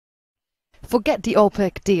Forget the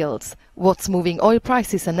OPEC deals. What's moving oil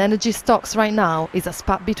prices and energy stocks right now is a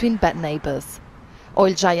spat between bad neighbours.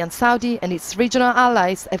 Oil giant Saudi and its regional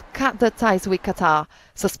allies have cut their ties with Qatar,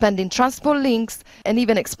 suspending transport links and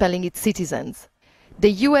even expelling its citizens.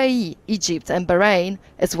 The UAE, Egypt and Bahrain,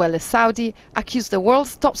 as well as Saudi, accuse the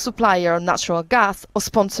world's top supplier of natural gas of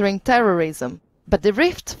sponsoring terrorism. But the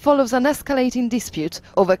rift follows an escalating dispute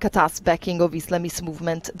over Qatar's backing of Islamist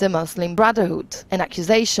movement, the Muslim Brotherhood, and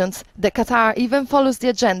accusations that Qatar even follows the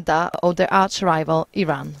agenda of their arch-rival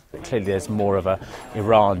Iran. Clearly there's more of an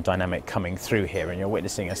Iran dynamic coming through here, and you're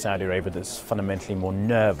witnessing a Saudi Arabia that's fundamentally more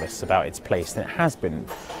nervous about its place than it has been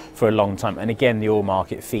for a long time. And again, the oil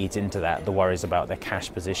market feeds into that, the worries about their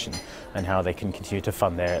cash position and how they can continue to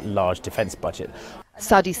fund their large defence budget.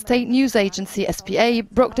 Saudi state news agency SPA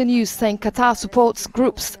broke the news saying Qatar supports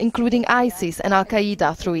groups including ISIS and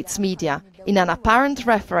Al-Qaeda through its media, in an apparent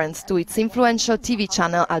reference to its influential TV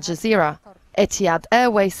channel Al Jazeera. Etihad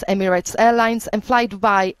Airways, Emirates Airlines and Fly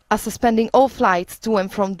Dubai are suspending all flights to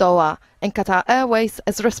and from Doha, and Qatar Airways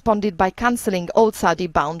has responded by cancelling all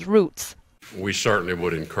Saudi-bound routes. We certainly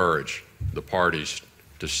would encourage the parties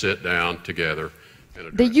to sit down together.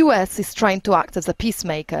 The US is trying to act as a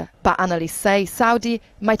peacemaker, but analysts say Saudi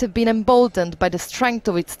might have been emboldened by the strength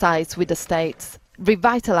of its ties with the States,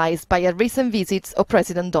 revitalized by a recent visit of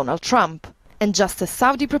President Donald Trump, and just as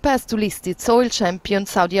Saudi prepares to list its oil champion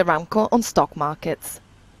Saudi Aramco on stock markets.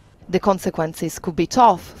 The consequences could be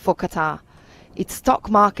tough for Qatar. Its stock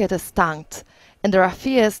market has tanked, and there are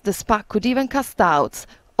fears the spat could even cast doubts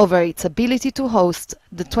over its ability to host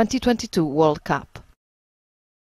the 2022 World Cup.